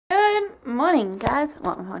Good morning, guys.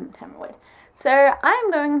 Well, I'm holding camera word. So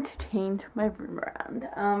I'm going to change my room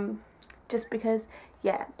around. Just because,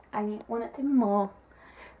 yeah, I want it to be more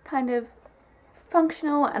kind of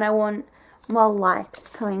functional, and I want more light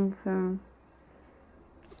coming from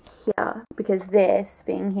here, because this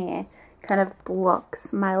being here kind of blocks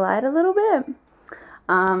my light a little bit.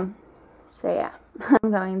 So yeah,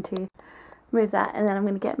 I'm going to move that, and then I'm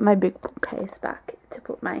going to get my big bookcase back to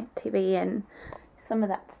put my TV and some of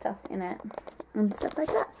that stuff in it and stuff like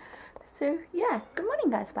that. So yeah, good morning,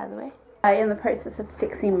 guys, by the way. I am in the process of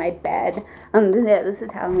fixing my bed. Yeah, this is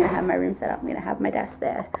how I'm going to have my room set up. I'm going to have my desk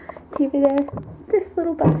there, TV there, this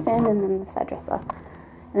little bus stand, and then the side dresser.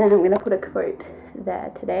 And then I'm going to put a quote there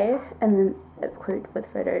today, and then a quote with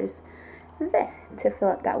photos there to fill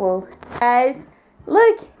up that wall. Guys,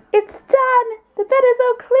 look, it's done! The bed is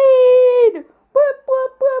all clean! Whoop,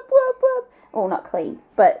 whoop, whoop, whoop, whoop. Well, not clean,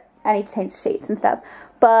 but I need to change the sheets and stuff.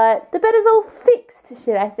 But the bed is all fixed,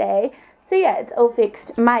 should I say. So yeah, it's all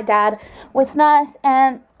fixed. My dad was nice,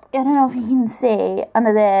 and I don't know if you can see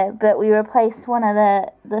under there, but we replaced one of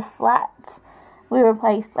the slats. We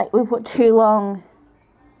replaced, like, we put two long,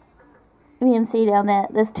 you can see down there,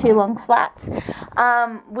 there's two long slats.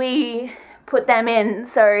 We put them in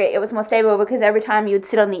so it was more stable, because every time you would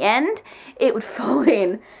sit on the end, it would fall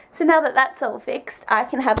in. So now that that's all fixed, I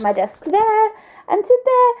can have my desk there and sit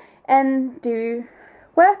there and do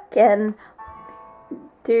work and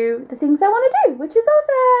do the things I want to do, which is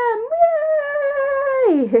awesome!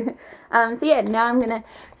 Yay! So yeah, now I'm gonna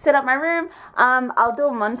set up my room. I'll do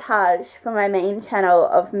a montage for my main channel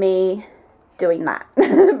of me doing that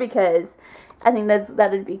because I think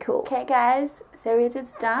that'd be cool. Okay, guys, so it is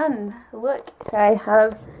done. Look, so I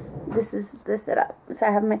have, this is the setup. So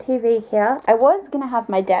I have my TV here. I was gonna have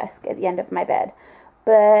my desk at the end of my bed,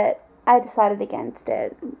 but I decided against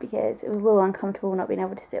it because it was a little uncomfortable not being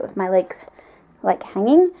able to sit with my legs like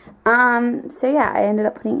hanging. So yeah, I ended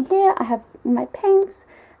up putting it here. I have my paints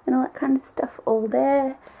and all that kind of stuff all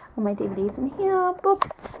there. All my DVDs in here, books,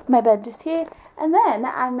 my bed just here. And then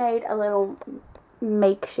I made a little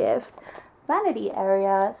makeshift vanity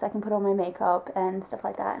area so I can put all my makeup and stuff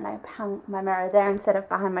like that, and I hung my mirror there instead of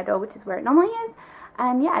behind my door, which is where it normally is.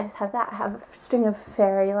 And yeah, I just have that. I have a string of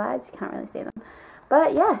fairy lights. You can't really see them,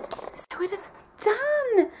 but yeah, so it is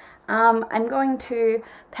done. I'm going to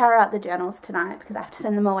power out the journals tonight because I have to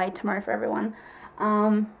send them away tomorrow for everyone.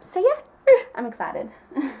 So yeah, I'm excited.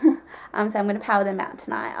 So I'm going to power them out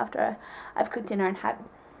tonight after I've cooked dinner and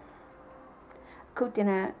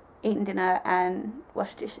eaten dinner and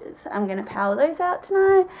washed dishes. I'm going to power those out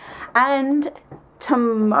tonight, and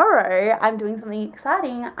tomorrow I'm doing something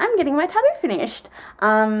exciting. I'm getting my tattoo finished.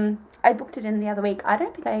 I booked it in the other week. I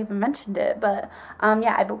don't think I even mentioned it, but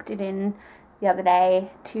yeah, I booked it in the other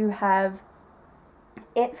day to have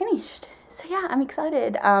it finished. So yeah, I'm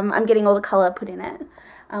excited. I'm getting all the colour put in it,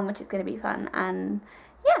 which is going to be fun, and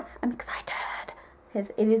yeah, I'm excited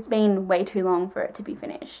because it has been way too long for it to be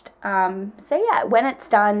finished. So yeah, when it's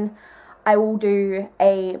done, I will do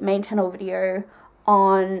a main channel video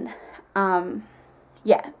on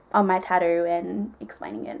yeah, on my tattoo and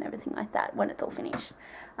explaining it and everything like that when it's all finished.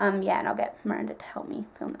 Yeah, and I'll get Miranda to help me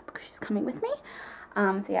film that because she's coming with me.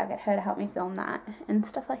 So yeah, I'll get her to help me film that and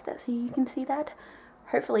stuff like that, so you can see that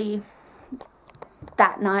hopefully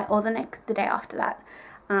that night or the day after that.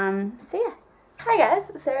 So yeah. Hi guys,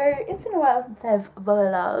 so it's been a while since I've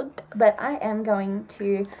vlogged, but I am going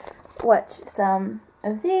to watch some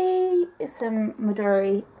Midori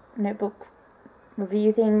notebook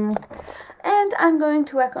review things, and I'm going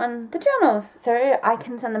to work on the journals so I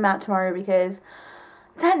can send them out tomorrow, because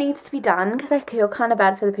that needs to be done, because I feel kind of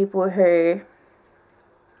bad for the people who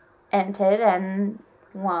entered and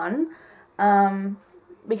won,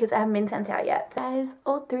 because I haven't been sent out yet. Guys,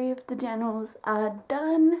 all three of the journals are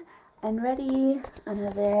done and ready, and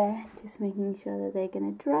are there, just making sure that they're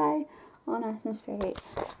gonna dry all nice and straight,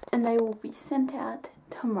 and they will be sent out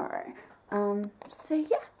tomorrow. So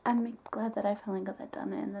yeah, I'm glad that I finally got that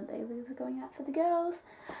done, and that these are going out for the girls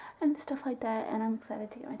and stuff like that, and I'm excited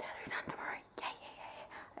to get my tattoo done tomorrow. Yay.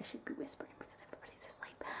 I should be whispering because everybody's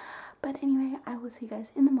asleep, but anyway, I will see you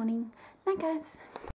guys in the morning. Night, guys.